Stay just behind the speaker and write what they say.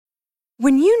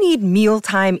When you need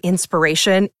mealtime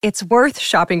inspiration, it's worth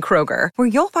shopping Kroger, where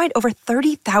you'll find over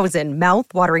 30,000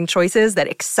 mouth-watering choices that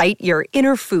excite your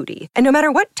inner foodie. And no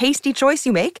matter what tasty choice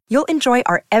you make, you'll enjoy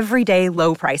our everyday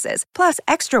low prices, plus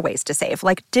extra ways to save,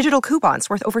 like digital coupons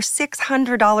worth over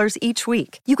 $600 each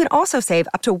week. You can also save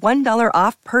up to $1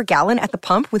 off per gallon at the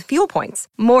pump with fuel points.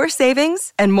 More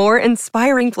savings and more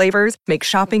inspiring flavors make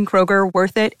shopping Kroger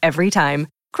worth it every time.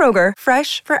 Kroger,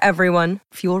 fresh for everyone.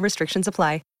 Fuel restrictions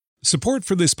apply. Support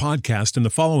for this podcast and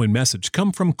the following message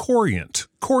come from Corient.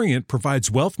 Corient provides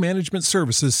wealth management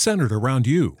services centered around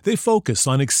you. They focus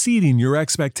on exceeding your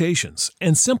expectations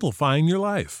and simplifying your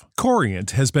life.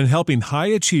 Corient has been helping high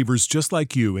achievers just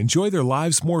like you enjoy their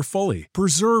lives more fully,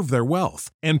 preserve their wealth,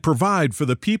 and provide for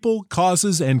the people,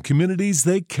 causes, and communities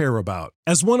they care about.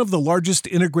 As one of the largest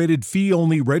integrated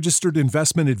fee-only registered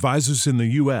investment advisors in the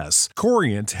U.S.,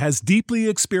 Corient has deeply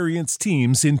experienced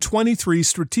teams in 23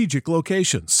 strategic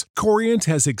locations. Corient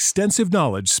has extensive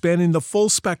knowledge spanning the full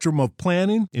spectrum of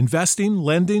planning, investing,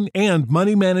 lending, and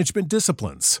money management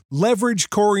disciplines. Leverage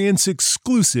Corient's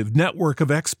exclusive network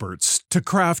of experts to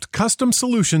craft custom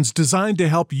solutions designed to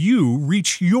help you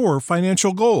reach your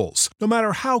financial goals, no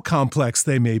matter how complex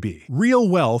they may be. Real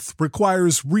wealth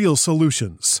requires real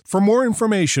solutions. For more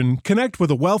information, connect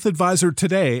with a wealth advisor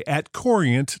today at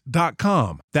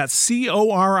Corient.com. That's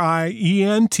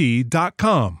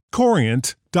Corient.com.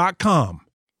 Corient.com.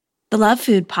 The Love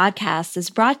Food Podcast is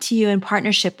brought to you in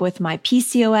partnership with my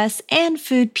PCOS and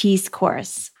Food Peace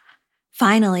course.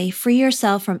 Finally, free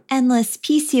yourself from endless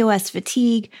PCOS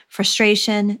fatigue,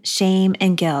 frustration, shame,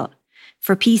 and guilt.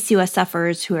 For PCOS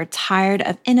sufferers who are tired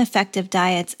of ineffective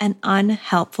diets and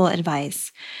unhelpful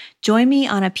advice, join me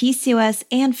on a PCOS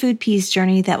and Food Peace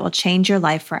journey that will change your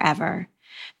life forever.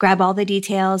 Grab all the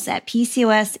details at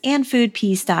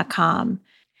PCOSandFoodPeace.com.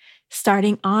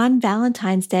 Starting on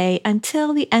Valentine's Day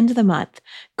until the end of the month,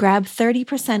 grab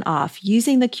 30% off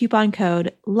using the coupon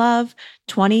code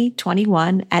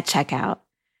LOVE2021 at checkout.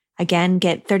 Again,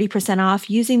 get 30% off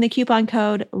using the coupon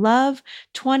code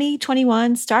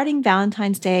LOVE2021 starting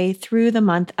Valentine's Day through the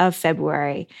month of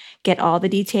February. Get all the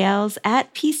details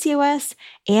at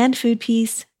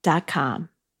PCOSandFoodPeace.com.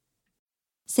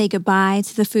 Say goodbye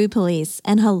to the food police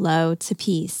and hello to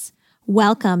peace.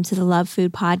 Welcome to the Love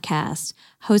Food Podcast,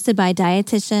 hosted by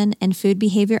dietitian and food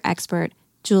behavior expert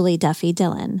Julie Duffy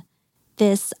Dillon.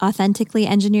 This authentically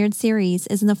engineered series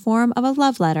is in the form of a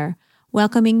love letter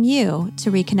welcoming you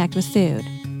to reconnect with food.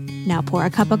 Now pour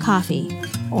a cup of coffee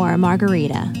or a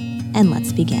margarita, and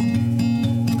let's begin.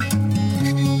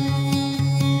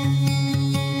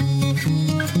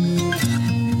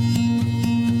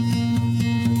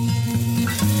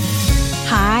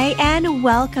 Hi, and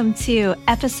welcome to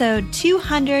episode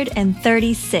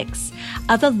 236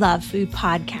 of the Love Food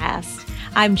Podcast.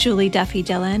 I'm Julie Duffy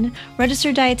Dillon,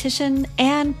 registered dietitian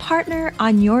and partner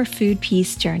on your food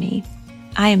peace journey.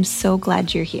 I am so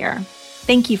glad you're here.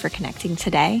 Thank you for connecting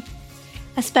today.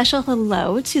 A special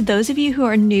hello to those of you who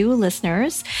are new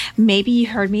listeners. Maybe you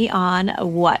heard me on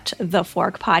What the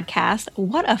Fork podcast.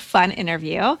 What a fun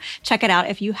interview. Check it out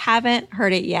if you haven't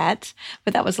heard it yet,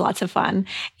 but that was lots of fun.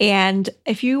 And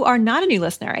if you are not a new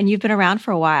listener and you've been around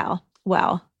for a while,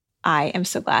 well, I am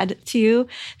so glad to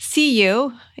see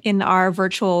you in our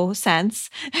virtual sense.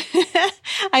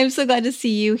 I'm so glad to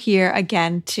see you here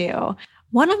again too.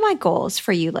 One of my goals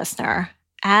for you, listener,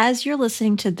 as you're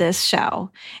listening to this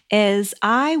show, is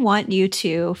I want you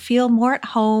to feel more at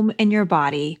home in your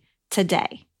body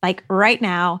today, like right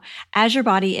now, as your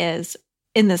body is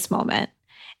in this moment.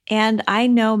 And I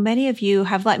know many of you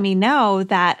have let me know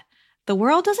that the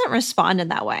world doesn't respond in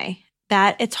that way,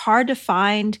 that it's hard to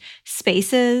find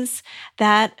spaces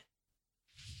that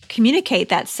communicate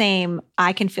that same,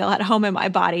 I can feel at home in my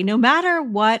body, no matter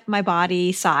what my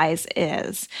body size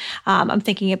is. I'm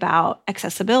thinking about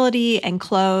accessibility and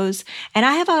clothes. And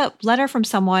I have a letter from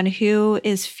someone who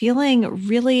is feeling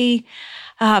really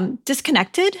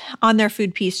disconnected on their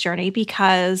food peace journey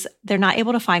because they're not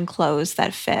able to find clothes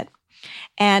that fit.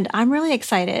 And I'm really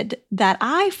excited that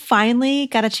I finally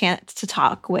got a chance to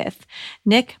talk with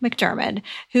Nic McDermid,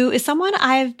 who is someone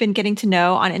I've been getting to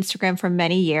know on Instagram for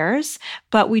many years,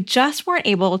 but we just weren't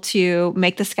able to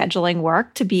make the scheduling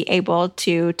work to be able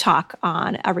to talk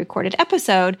on a recorded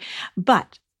episode.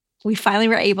 But we finally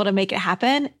were able to make it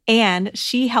happen, and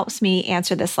she helps me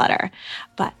answer this letter.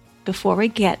 But before we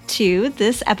get to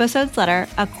this episode's letter,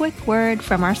 a quick word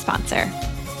from our sponsor.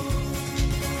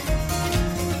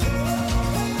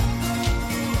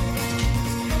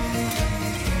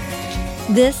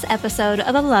 This episode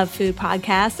of the Love Food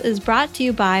Podcast is brought to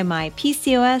you by my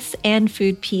PCOS and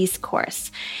Food Peace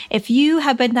course. If you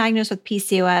have been diagnosed with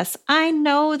PCOS, I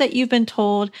know that you've been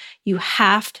told you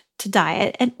have to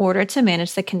diet in order to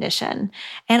manage the condition.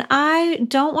 And I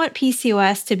don't want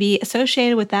PCOS to be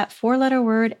associated with that four-letter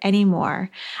word anymore.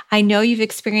 I know you've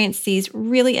experienced these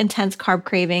really intense carb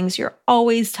cravings. You're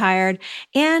always tired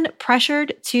and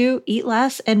pressured to eat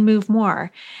less and move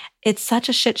more. It's such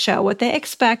a shit show what they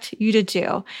expect you to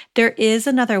do. There is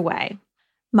another way.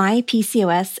 My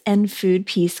PCOS and Food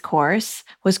Peace course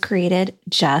was created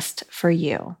just for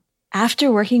you.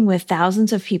 After working with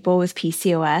thousands of people with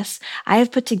PCOS, I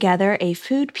have put together a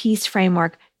food peace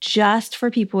framework just for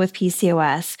people with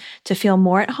PCOS to feel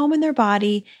more at home in their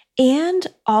body and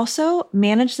also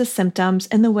manage the symptoms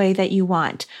in the way that you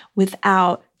want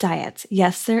without diets.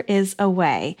 Yes, there is a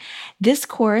way. This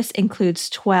course includes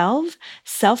 12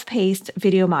 self-paced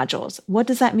video modules. What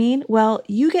does that mean? Well,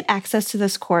 you get access to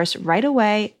this course right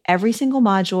away, every single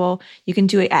module. You can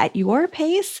do it at your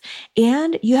pace,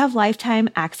 and you have lifetime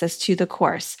access to the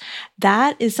course.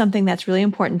 That is something that's really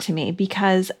important to me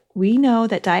because we know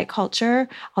that diet culture,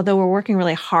 although we're working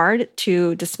really hard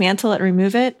to dismantle it and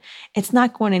remove it, it's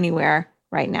not going anywhere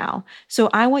right now. So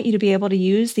I want you to be able to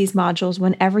use these modules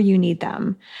whenever you need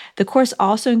them. The course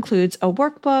also includes a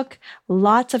workbook,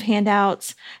 lots of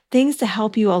handouts, things to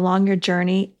help you along your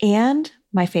journey, and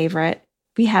my favorite,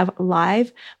 we have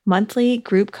live monthly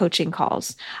group coaching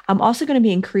calls. I'm also going to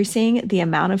be increasing the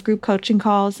amount of group coaching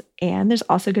calls, and there's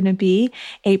also going to be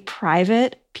a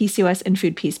private PCOS and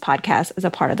Food Peace podcast as a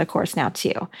part of the course now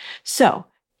too. So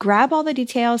grab all the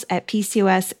details at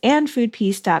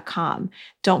PCOSandFoodPeace.com.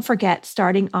 Don't forget,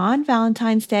 starting on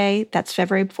Valentine's Day, that's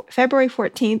February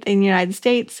 14th in the United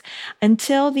States,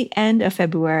 until the end of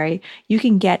February, you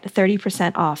can get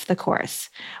 30% off the course.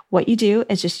 What you do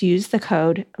is just use the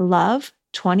code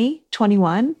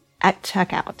LOVE2021 at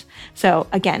checkout. So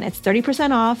again, it's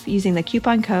 30% off using the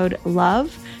coupon code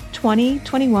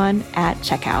LOVE2021 at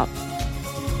checkout.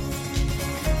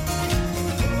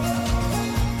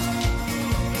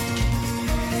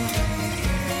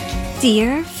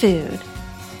 Dear Food,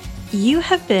 you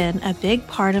have been a big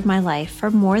part of my life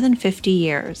for more than 50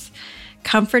 years,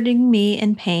 comforting me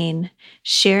in pain,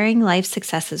 sharing life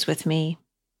successes with me.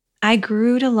 I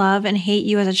grew to love and hate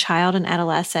you as a child and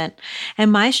adolescent,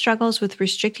 and my struggles with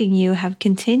restricting you have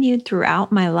continued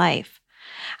throughout my life.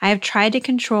 I have tried to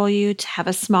control you to have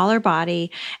a smaller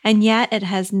body, and yet it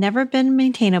has never been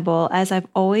maintainable as I've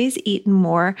always eaten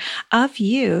more of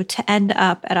you to end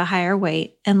up at a higher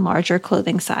weight and larger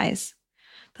clothing size.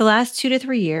 The last 2 to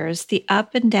 3 years, the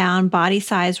up and down body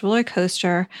size roller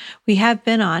coaster we have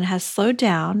been on has slowed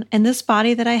down, and this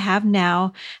body that I have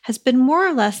now has been more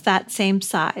or less that same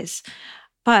size.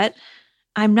 But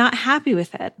I'm not happy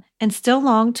with it and still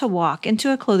long to walk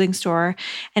into a clothing store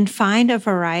and find a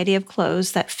variety of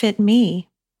clothes that fit me.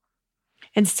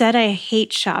 Instead, I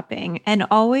hate shopping and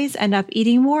always end up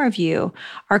eating more of you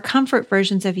or comfort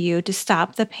versions of you to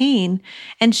stop the pain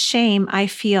and shame I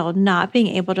feel not being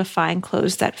able to find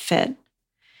clothes that fit.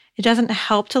 It doesn't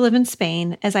help to live in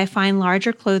Spain as I find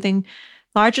larger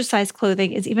size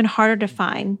clothing is even harder to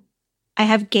find. I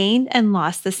have gained and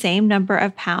lost the same number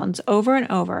of pounds over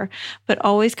and over, but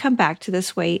always come back to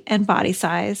this weight and body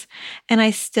size, and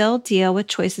I still deal with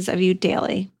choices of you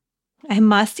daily. I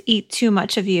must eat too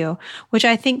much of you, which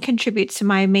I think contributes to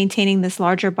my maintaining this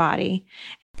larger body.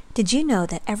 Did you know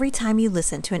that every time you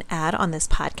listen to an ad on this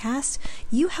podcast,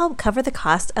 you help cover the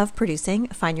cost of producing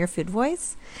Find Your Food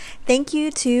Voice? Thank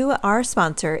you to our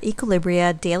sponsor,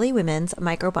 Equilibria Daily Women's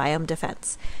Microbiome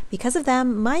Defense. Because of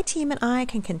them, my team and I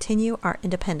can continue our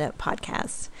independent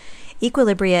podcast.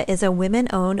 Equilibria is a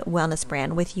women-owned wellness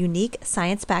brand with unique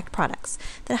science-backed products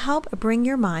that help bring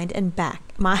your mind and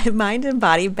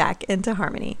body back into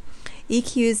harmony.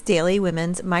 EQ's Daily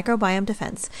Women's Microbiome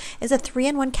Defense is a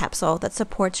 3-in-1 capsule that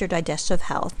supports your digestive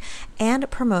health and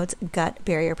promotes gut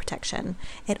barrier protection.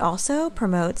 It also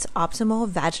promotes optimal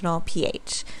vaginal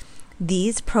pH.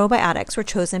 These probiotics were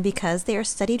chosen because they are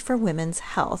studied for women's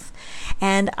health.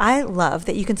 And I love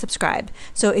that you can subscribe.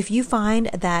 So if you find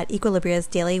that Equilibria's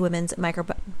Daily Women's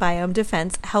Microbiome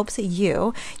Defense helps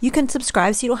you, you can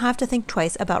subscribe so you don't have to think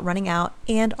twice about running out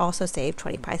and also save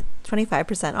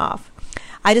 25% off.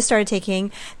 I just started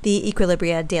taking the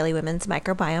Equilibria Daily Women's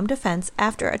Microbiome Defense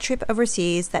after a trip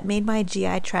overseas that made my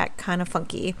GI tract kind of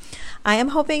funky. I am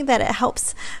hoping that it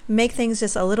helps make things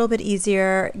just a little bit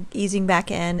easier, easing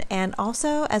back in. And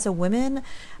also as a woman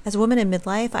in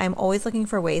midlife, I'm always looking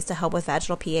for ways to help with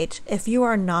vaginal pH. If you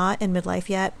are not in midlife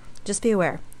yet, just be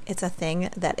aware. It's a thing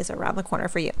that is around the corner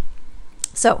for you.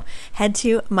 So head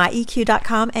to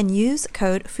myeq.com and use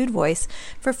code FoodVoice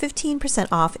for 15%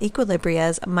 off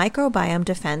Equilibria's microbiome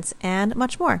defense and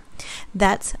much more.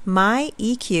 That's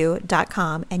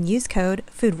myeq.com and use code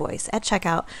FoodVoice at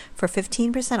checkout for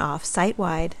 15% off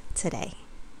site-wide today.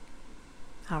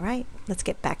 All right, let's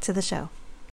get back to the show.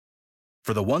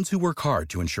 For the ones who work hard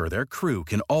to ensure their crew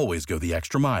can always go the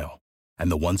extra mile,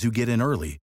 and the ones who get in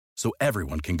early so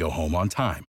everyone can go home on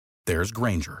time, there's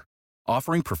Grainger,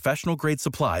 offering professional-grade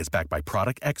supplies backed by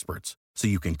product experts so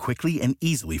you can quickly and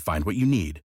easily find what you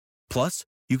need. Plus,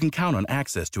 you can count on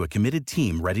access to a committed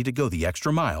team ready to go the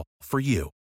extra mile for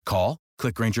you. Call,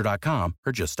 click Grainger.com,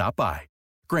 or just stop by.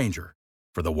 Grainger,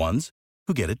 for the ones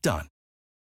who get it done.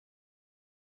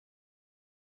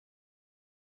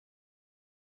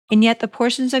 And yet the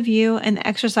portions of you and the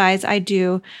exercise I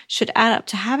do should add up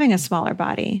to having a smaller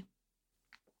body.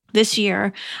 This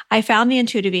year, I found the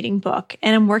Intuitive Eating book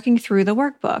and I'm working through the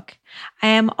workbook. I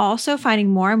am also finding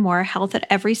more and more Health at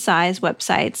Every Size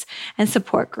websites and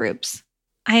support groups.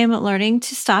 I am learning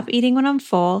to stop eating when I'm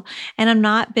full, and I'm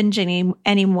not binging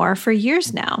anymore for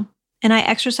years now, and I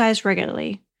exercise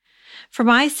regularly. For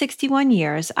my 61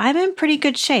 years, I'm in pretty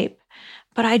good shape,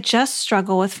 but I just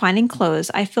struggle with finding clothes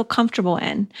I feel comfortable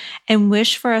in and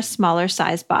wish for a smaller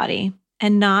size body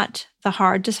and not the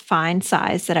hard to find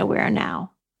size that I wear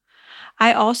now.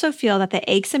 I also feel that the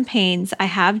aches and pains I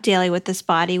have daily with this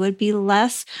body would be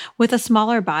less with a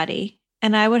smaller body,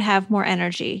 and I would have more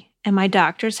energy. And my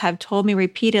doctors have told me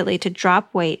repeatedly to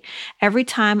drop weight every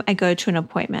time I go to an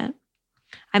appointment.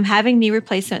 I'm having knee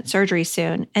replacement surgery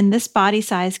soon, and this body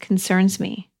size concerns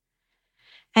me.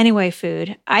 Anyway,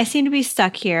 food, I seem to be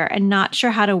stuck here and not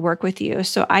sure how to work with you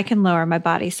so I can lower my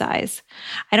body size.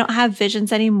 I don't have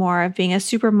visions anymore of being a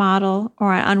supermodel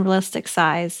or an unrealistic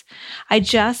size. I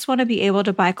just want to be able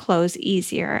to buy clothes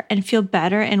easier and feel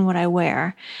better in what I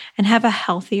wear and have a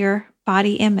healthier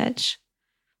body image.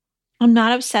 I'm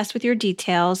not obsessed with your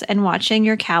details and watching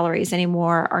your calories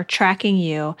anymore or tracking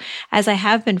you as I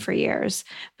have been for years,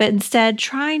 but instead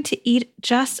trying to eat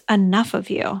just enough of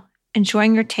you,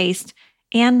 enjoying your taste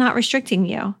and not restricting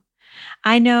you.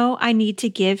 I know I need to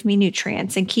give me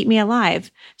nutrients and keep me alive,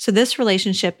 so this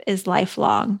relationship is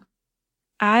lifelong.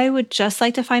 I would just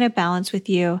like to find a balance with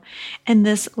you and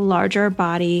this larger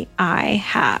body I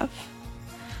have.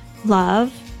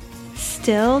 Love,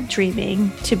 still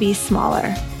dreaming to be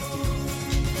smaller.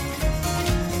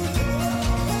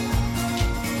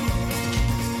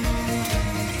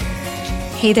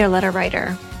 Hey there, letter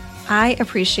writer. I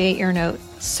appreciate your note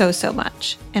so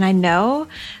much. And I know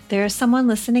there's someone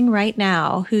listening right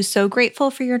now who's so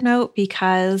grateful for your note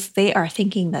because they are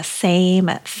thinking the same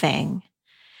thing.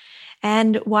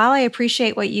 And while I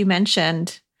appreciate what you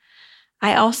mentioned,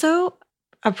 I also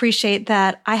appreciate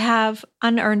that I have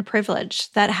unearned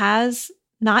privilege that has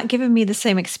not given me the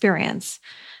same experience.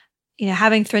 You know,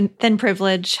 having thin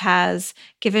privilege has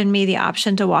given me the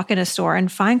option to walk in a store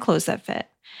and find clothes that fit.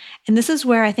 And this is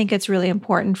where I think it's really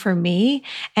important for me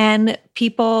and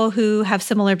people who have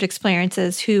similar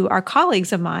experiences who are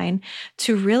colleagues of mine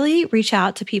to really reach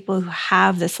out to people who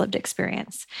have this lived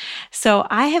experience. So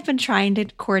I have been trying to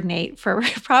coordinate for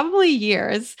probably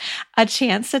years a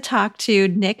chance to talk to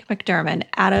Nic McDermid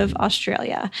out of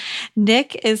Australia.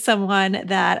 Nic is someone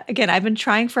that, again, I've been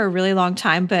trying for a really long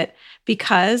time, but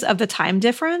because of the time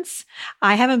difference,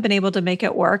 I haven't been able to make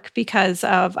it work because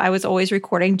of I was always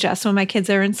recording just when my kids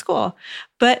are in school.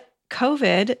 But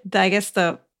COVID, I guess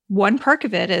the one perk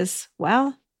of it is,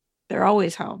 well, they're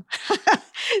always home.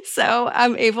 So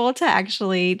I'm able to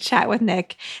actually chat with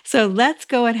Nic. So let's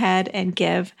go ahead and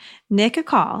give Nic a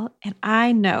call. And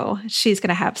I know she's going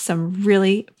to have some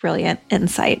really brilliant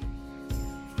insight.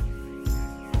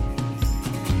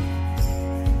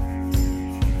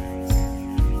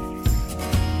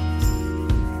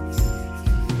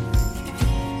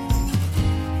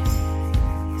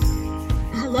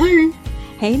 Hello.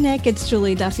 Hey, Nic, it's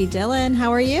Julie Duffy Dillon.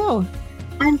 How are you?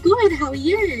 I'm good. How are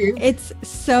you? It's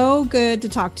so good to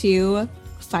talk to you,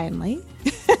 finally.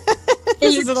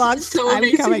 This is a long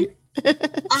time coming.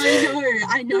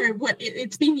 I know. What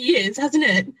it's been years, hasn't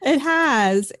it? It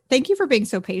has. Thank you for being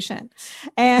so patient.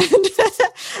 And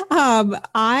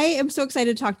I am so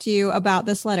excited to talk to you about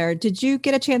this letter. Did you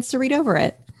get a chance to read over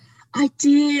it? I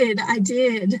did.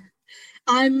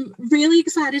 I'm really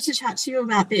excited to chat to you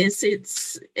about this.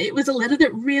 It was a letter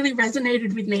that really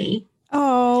resonated with me.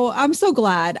 Oh, I'm so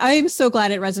glad. I'm so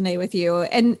glad it resonated with you.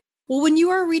 And well, when you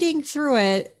were reading through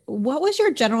it, what was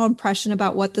your general impression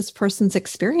about what this person's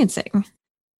experiencing?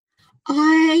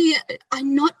 I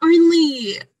not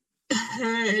only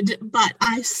heard, but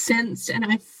I sensed and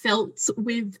I felt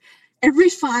with every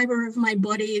fiber of my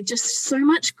body, just so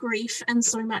much grief and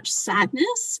so much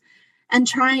sadness, and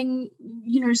trying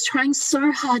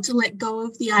so hard to let go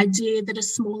of the idea that a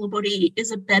smaller body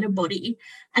is a better body,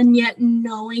 and yet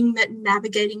knowing that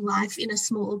navigating life in a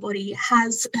smaller body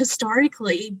has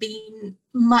historically been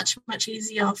much, much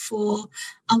easier for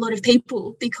a lot of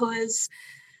people, because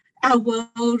our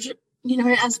world,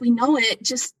 as we know it,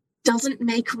 just doesn't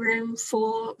make room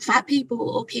for fat people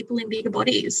or people in bigger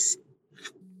bodies.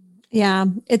 Yeah,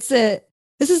 this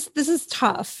is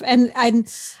tough. And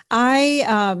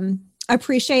I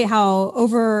appreciate how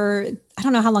I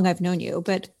don't know how long I've known you,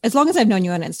 but as long as I've known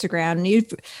you on Instagram,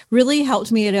 you've really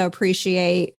helped me to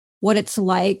appreciate what it's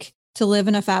like to live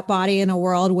in a fat body in a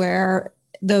world where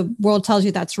the world tells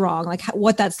you that's wrong, like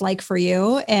what that's like for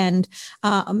you. And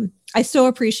I so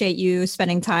appreciate you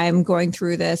spending time going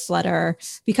through this letter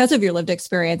because of your lived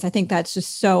experience. I think that's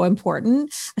just so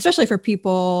important, especially for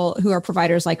people who are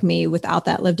providers like me without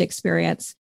that lived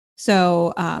experience.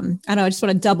 So I just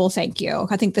want to double thank you.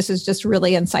 I think this is just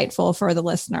really insightful for the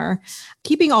listener.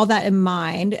 Keeping all that in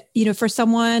mind, for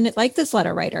someone like this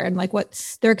letter writer and like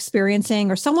what they're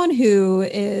experiencing, or someone who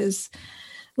is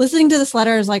listening to this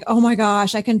letter is like, oh my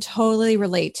gosh, I can totally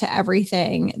relate to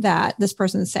everything that this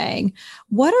person's saying.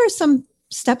 What are some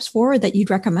steps forward that you'd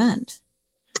recommend?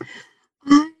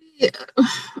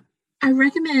 I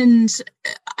recommend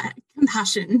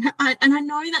compassion. And I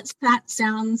know that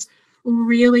sounds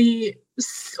really,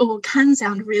 or can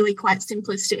sound really quite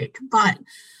simplistic, but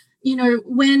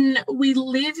when we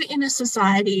live in a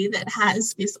society that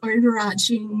has this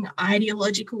overarching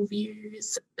ideological view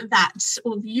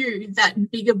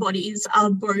that bigger bodies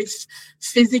are both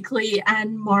physically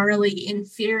and morally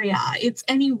inferior, it's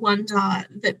any wonder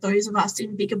that those of us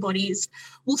in bigger bodies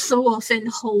will so often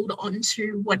hold on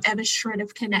to whatever shred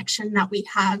of connection that we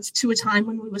have to a time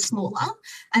when we were smaller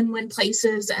and when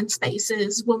places and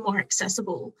spaces were more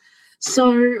accessible.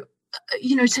 So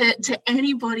to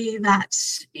anybody that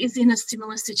is in a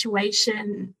similar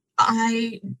situation,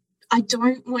 I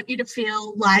don't want you to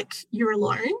feel like you're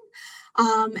alone.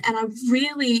 And I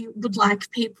really would like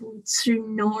people to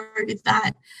know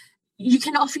that you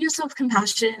can offer yourself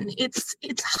compassion. It's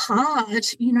hard,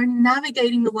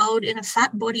 navigating the world in a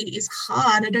fat body is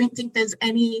hard. I don't think there's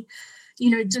any,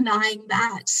 denying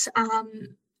that.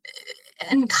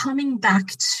 And coming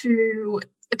back to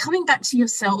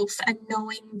yourself and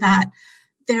knowing that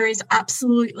there is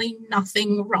absolutely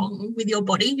nothing wrong with your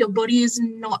body. Your body is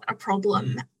not a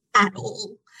problem at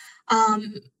all.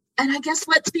 And I guess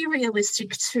let's be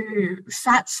realistic too.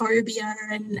 Fat phobia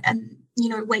and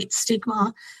weight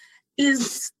stigma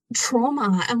is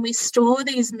trauma, and we store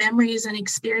these memories and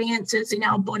experiences in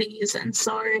our bodies. And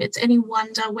so it's any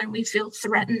wonder when we feel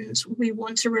threatened, we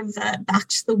want to revert back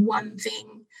to the one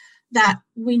thing that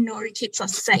we know keeps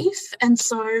us safe. And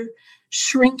so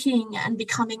shrinking and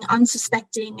becoming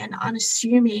unsuspecting and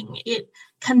unassuming, it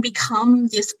can become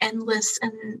this endless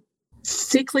and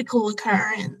cyclical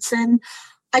occurrence. And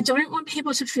I don't want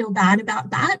people to feel bad about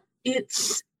that.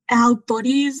 It's our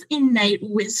body's innate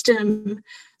wisdom,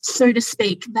 so to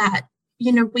speak, that,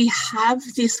 we have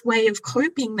this way of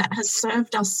coping that has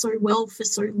served us so well for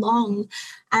so long.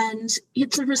 And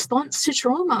it's a response to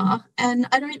trauma. And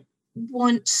I don't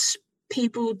want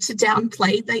people to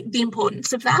downplay the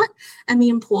importance of that and the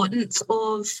importance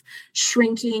of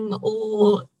shrinking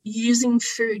or using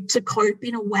food to cope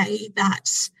in a way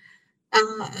that,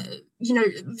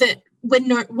 that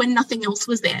when nothing else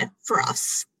was there for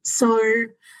us. So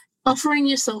offering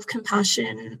yourself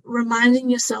compassion, reminding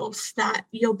yourself that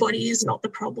your body is not the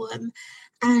problem,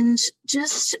 and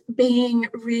just being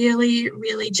really,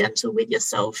 really gentle with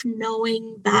yourself,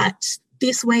 knowing that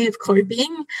this way of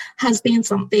coping has been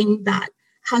something that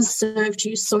has served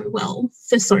you so well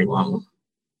for so long.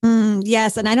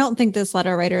 Yes. And I don't think this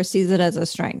letter writer sees it as a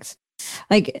strength.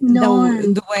 Like no.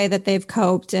 the way that they've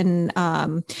coped. And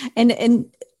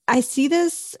I see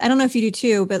this, I don't know if you do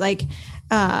too, but like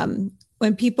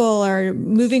when people are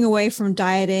moving away from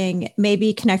dieting,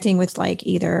 maybe connecting with like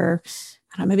either,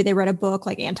 I don't know, maybe they read a book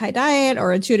like Anti-Diet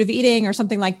or Intuitive Eating or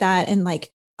something like that. And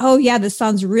like, oh yeah, this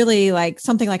sounds really like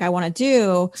something like I want to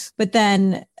do. But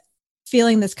then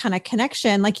feeling this kind of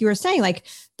connection, like you were saying, like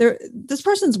this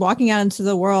person's walking out into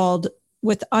the world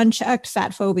with unchecked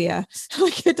fat phobia.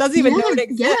 Like it doesn't even know it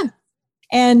exists. Yeah.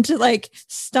 And to like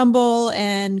stumble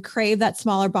and crave that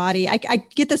smaller body. I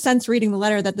get the sense reading the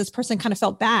letter that this person kind of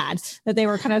felt bad, that they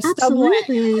were kind of stumbling.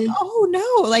 Like, oh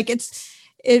no, like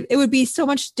it would be so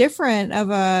much different of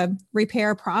a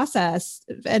repair process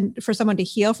and for someone to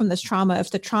heal from this trauma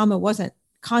if the trauma wasn't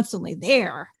constantly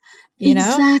there, you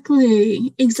know?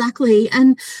 Exactly.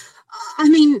 And I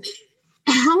mean,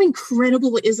 how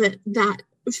incredible is it that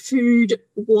food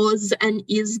was and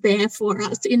is there for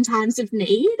us in times of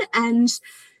need? And,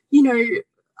 you know,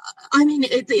 I mean,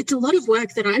 it's a lot of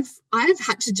work that I've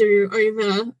had to do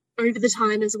over the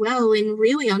time as well, in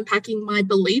really unpacking my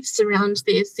beliefs around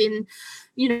this, in,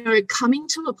 coming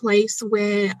to a place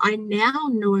where I now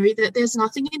know that there's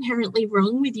nothing inherently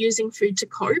wrong with using food to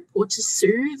cope or to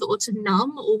soothe or to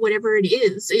numb or whatever it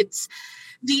is. It's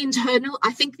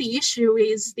I think the issue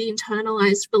is the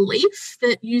internalized belief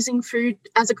that using food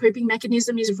as a coping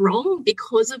mechanism is wrong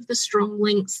because of the strong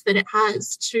links that it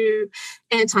has to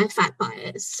anti-fat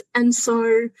bias. And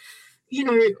so,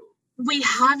 we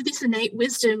have this innate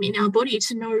wisdom in our body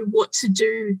to know what to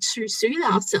do to soothe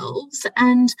ourselves.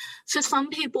 And for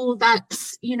some people,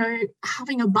 that's,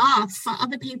 having a bath. For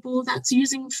other people, that's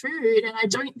using food. And I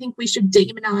don't think we should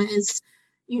demonize,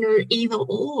 either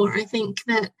or. I think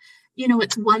that,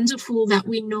 it's wonderful that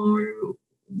we know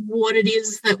what it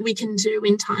is that we can do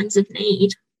in times of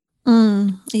need.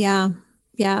 Yeah.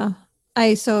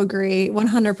 I so agree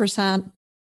 100%.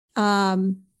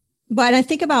 But I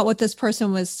think about what this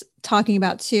person was talking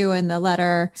about too in the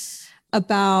letter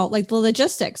about like the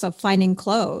logistics of finding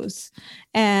clothes.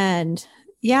 And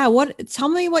tell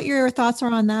me what your thoughts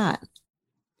are on that.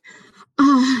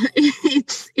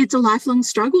 It's a lifelong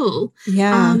struggle.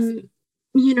 Yeah.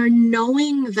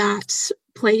 Knowing that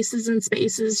places and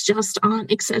spaces just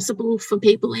aren't accessible for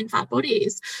people in fat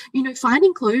bodies.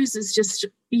 Finding clothes is just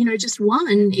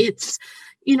one. It's,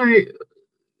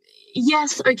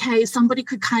 yes, okay, somebody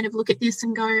could kind of look at this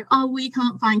and go, oh, we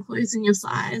can't find clothes in your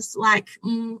size. Like,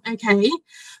 okay.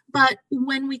 But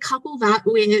when we couple that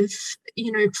with,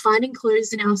 finding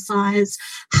clothes in our size,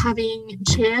 having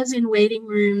chairs in waiting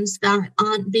rooms that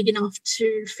aren't big enough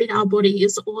to fit our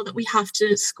bodies or that we have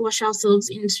to squash ourselves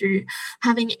into,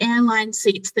 having airline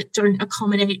seats that don't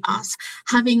accommodate us,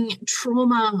 having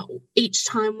trauma each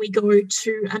time we go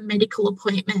to a medical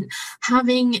appointment,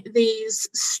 having these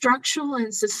structural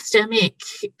and systemic,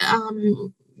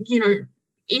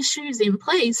 issues in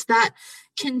place that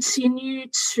continue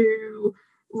to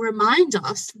remind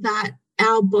us that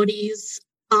our bodies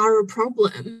are a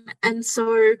problem. And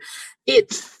so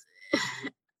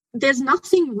there's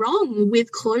nothing wrong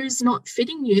with clothes not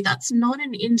fitting you. This is not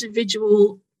an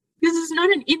individual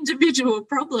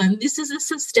problem. This is a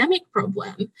systemic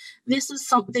problem. This is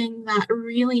something that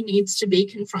really needs to be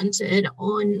confronted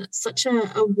on such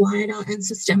a wider and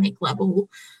systemic level.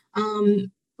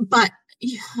 But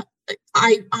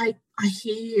I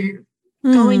hear you.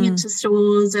 Going into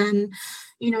stores and,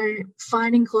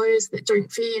 finding clothes that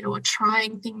don't fit or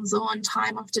trying things on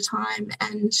time after time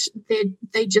and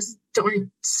they just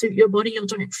don't suit your body or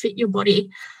don't fit your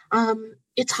body.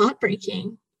 It's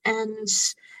heartbreaking. And,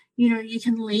 you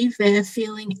can leave there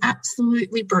feeling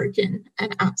absolutely broken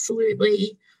and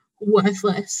absolutely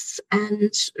worthless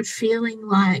and feeling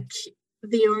like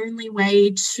the only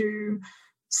way to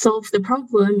solve the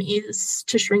problem is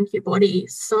to shrink your body.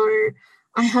 So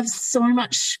I have so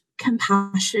much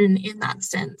compassion in that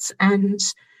sense and,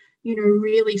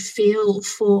 really feel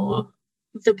for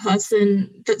the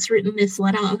person that's written this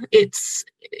letter. It's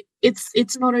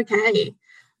not okay,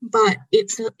 but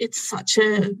it's such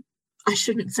a, I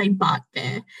shouldn't say but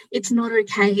there. It's not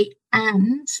okay.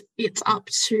 And it's up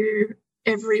to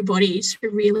everybody to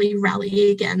really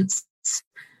rally against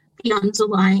the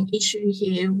underlying issue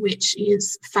here, which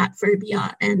is fat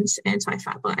phobia and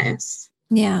anti-fat bias.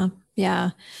 Yeah.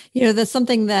 That's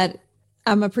something that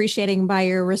I'm appreciating by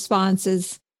your response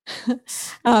is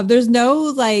there's no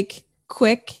like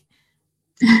quick,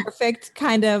 perfect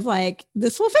kind of like,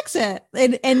 this will fix it.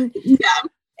 And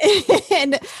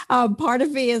part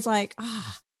of me is like,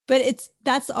 but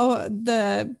that's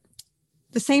the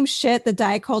same shit, the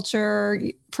diet culture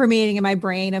permeating in my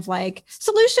brain of like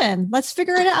solution, let's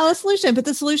figure it out, a solution. But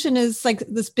the solution is like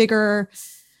this bigger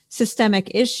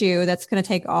systemic issue that's going to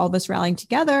take all of us rallying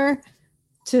together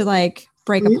to like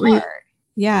break apart.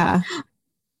 Yeah.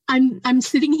 I'm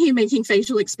sitting here making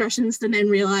facial expressions and then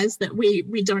realize that we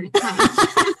don't have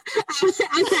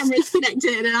our cameras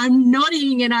connected, and I'm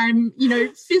nodding and I'm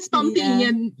fist bumping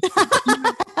and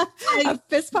a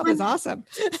fist bump is awesome.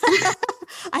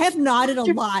 I have nodded a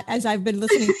lot as I've been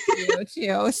listening to you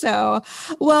too. So,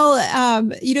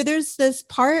 there's this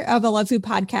part of a Love Food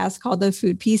podcast called the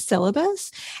Food Peace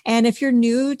Syllabus. And if you're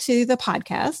new to the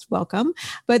podcast, welcome.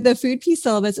 But the Food Peace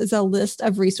Syllabus is a list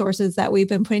of resources that we've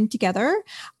been putting together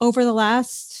over the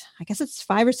last, I guess it's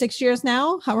 5 or 6 years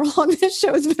now, however long this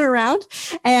show has been around.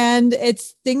 And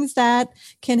it's things that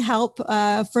can help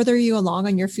further you along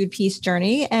on your food peace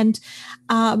journey. And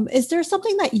is there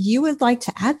something that you would like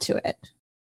to add to it?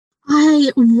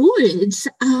 I would.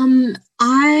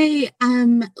 I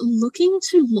am looking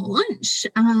to launch,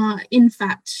 in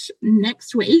fact,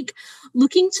 next week,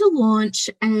 looking to launch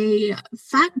a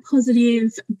fat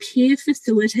positive, peer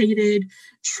facilitated,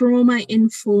 trauma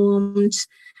informed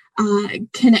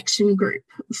connection group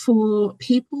for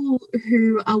people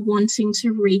who are wanting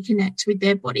to reconnect with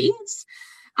their bodies.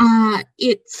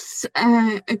 It's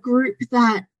a group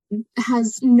that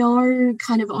has no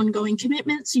kind of ongoing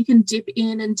commitments. You can dip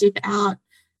in and dip out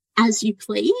as you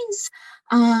please.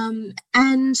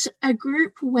 And a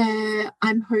group where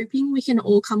I'm hoping we can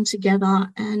all come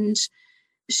together and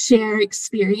share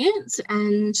experience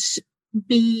and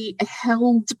be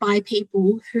held by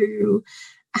people who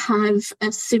have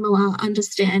a similar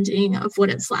understanding of what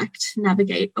it's like to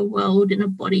navigate a world in a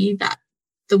body that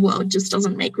the world just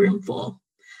doesn't make room for.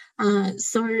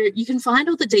 So you can find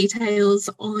all the details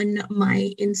on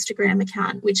my Instagram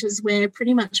account, which is where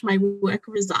pretty much my work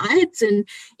resides, and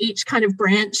each kind of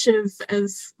branch of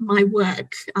my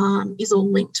work is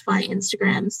all linked by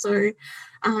Instagram. So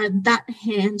that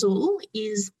handle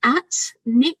is at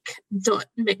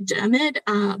Nic.McDermid,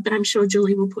 but I'm sure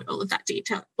Julie will put all of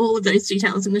those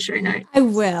details in the show notes. I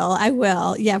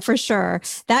will. Yeah, for sure.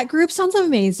 That group sounds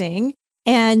amazing.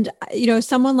 And,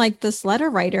 someone like this letter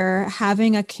writer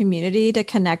having a community to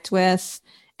connect with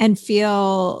and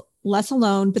feel less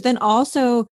alone, but then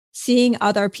also seeing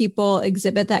other people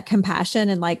exhibit that compassion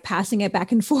and like passing it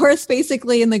back and forth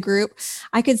basically in the group.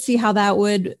 I could see how that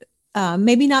would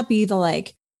maybe not be the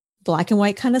like black and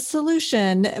white kind of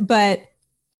solution, but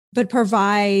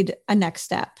provide a next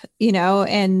step,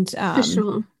 and for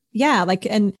sure. Yeah, like,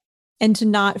 and to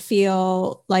not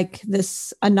feel like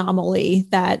this anomaly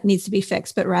that needs to be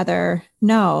fixed, but rather,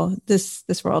 no, this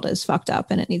world is fucked up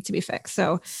and it needs to be fixed.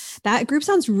 So that group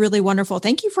sounds really wonderful.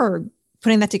 Thank you for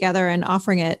putting that together and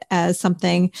offering it as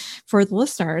something for the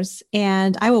listeners.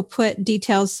 And I will put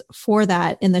details for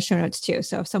that in the show notes too.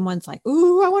 So if someone's like,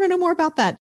 ooh, I want to know more about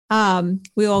that,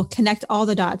 we will connect all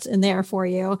the dots in there for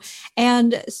you.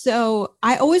 And so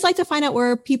I always like to find out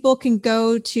where people can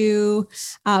go to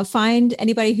find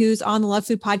anybody who's on the Love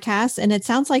Food podcast. And it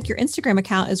sounds like your Instagram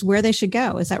account is where they should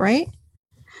go. Is that right?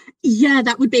 Yeah,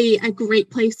 that would be a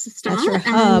great place to start. That's your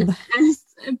hub.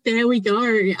 There we go.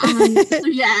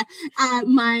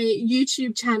 My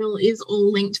YouTube channel is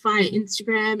all linked via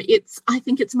Instagram. I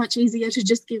think it's much easier to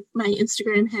just give my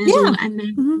Instagram handle and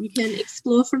then you can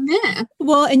explore from there.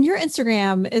 Well, and your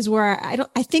Instagram is where I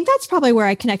think that's probably where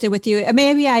I connected with you.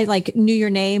 Maybe I like knew your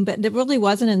name, but it really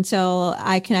wasn't until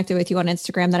I connected with you on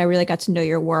Instagram that I really got to know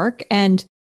your work. And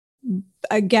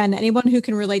again, anyone who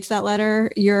can relate to that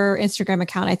letter, your Instagram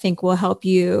account, I think will help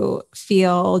you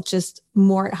feel just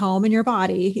more at home in your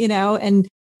body, and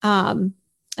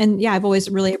yeah, I've always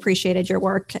really appreciated your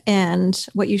work and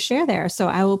what you share there. So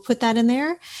I will put that in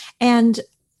there. And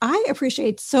I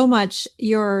appreciate so much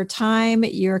your time,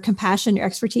 your compassion, your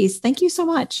expertise. Thank you so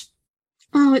much.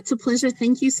 Oh, it's a pleasure.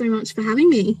 Thank you so much for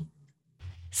having me.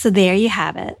 So there you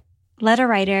have it. Letter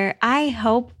writer, I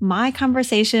hope my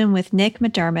conversation with Nic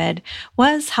McDermid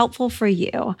was helpful for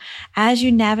you as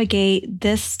you navigate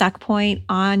this stuck point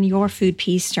on your food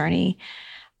peace journey.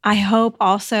 I hope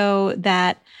also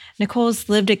that Nicole's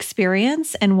lived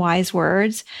experience and wise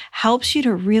words helps you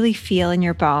to really feel in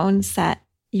your bones that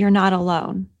you're not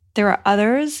alone. There are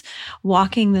others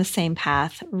walking the same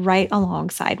path right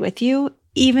alongside with you,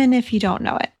 even if you don't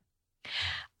know it.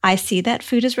 I see that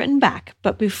food is written back,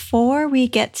 but before we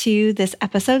get to this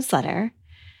episode's letter,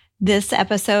 this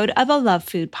episode of a Love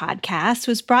Food podcast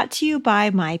was brought to you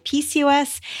by my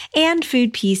PCOS and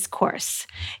Food Peace course.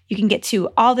 You can get to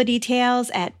all the details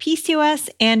at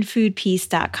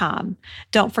PCOSandFoodPeace.com.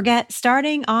 Don't forget,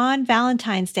 starting on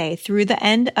Valentine's Day through the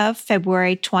end of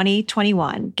February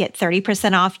 2021, get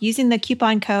 30% off using the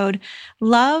coupon code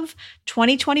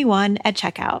LOVE2021 at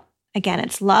checkout. Again,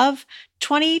 it's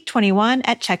LOVE2021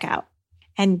 at checkout.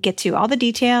 And get to all the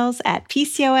details at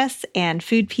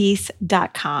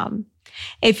PCOSandFoodPeace.com.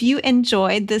 If you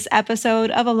enjoyed this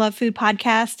episode of a Love Food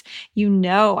podcast,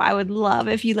 I would love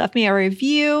if you left me a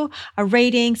review, a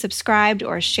rating, subscribed,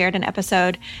 or shared an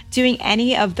episode. Doing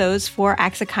any of those 4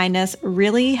 acts of kindness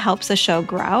really helps the show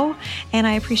grow, and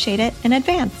I appreciate it in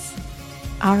advance.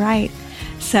 All right,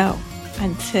 so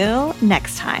until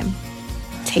next time,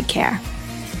 take care.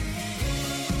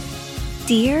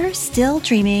 Dear still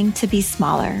dreaming to be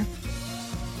smaller,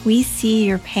 we see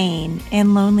your pain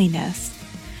and loneliness.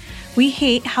 We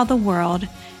hate how the world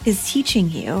is teaching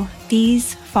you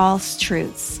these false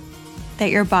truths, that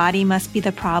your body must be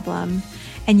the problem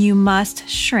and you must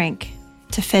shrink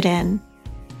to fit in.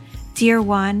 Dear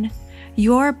one,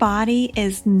 your body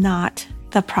is not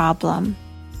the problem.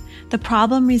 The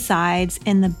problem resides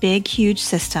in the big, huge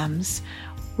systems,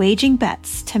 waging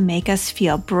bets to make us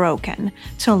feel broken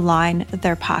to line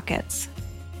their pockets.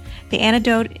 The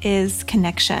antidote is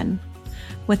connection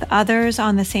with others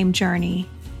on the same journey,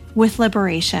 with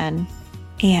liberation,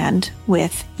 and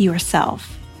with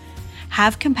yourself.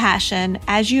 Have compassion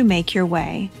as you make your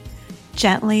way.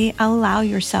 Gently allow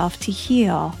yourself to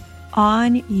heal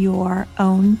on your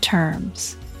own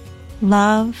terms.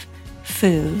 Love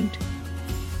food.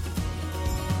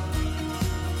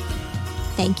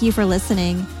 Thank you for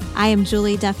listening. I am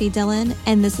Julie Duffy Dillon,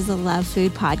 and this is a Love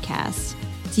Food podcast.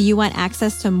 Do you want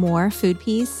access to more food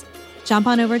peace? Jump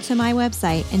on over to my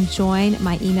website and join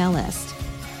my email list.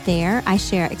 There, I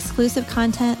share exclusive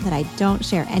content that I don't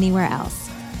share anywhere else.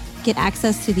 Get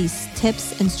access to these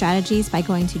tips and strategies by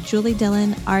going to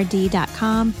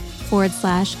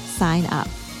juliedillonrd.com/sign up.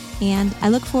 And I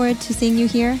look forward to seeing you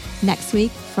here next week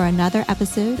for another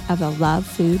episode of the Love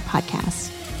Food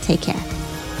Podcast. Take care.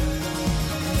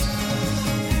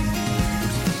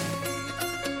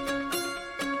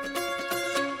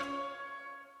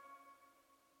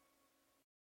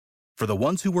 For the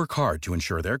ones who work hard to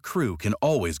ensure their crew can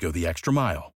always go the extra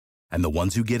mile, and the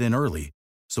ones who get in early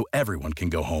so everyone can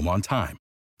go home on time,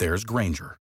 there's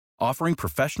Grainger, offering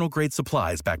professional-grade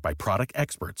supplies backed by product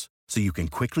experts so you can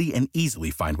quickly and easily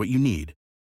find what you need.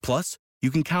 Plus, you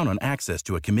can count on access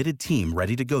to a committed team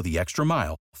ready to go the extra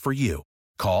mile for you.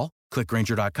 Call, click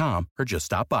Grainger.com, or just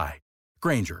stop by.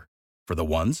 Grainger, for the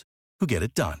ones who get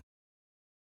it done.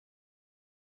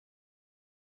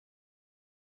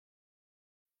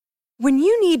 When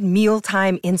you need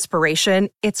mealtime inspiration,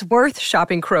 it's worth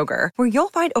shopping Kroger, where you'll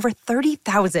find over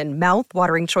 30,000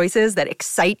 mouth-watering choices that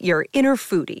excite your inner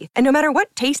foodie. And no matter what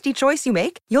tasty choice you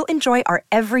make, you'll enjoy our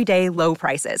everyday low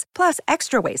prices, plus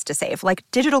extra ways to save, like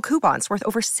digital coupons worth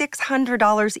over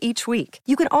 $600 each week.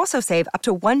 You can also save up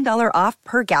to $1 off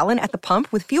per gallon at the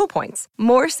pump with fuel points.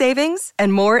 More savings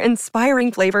and more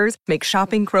inspiring flavors make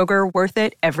shopping Kroger worth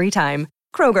it every time.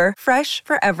 Kroger, fresh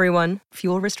for everyone.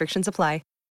 Fuel restrictions apply.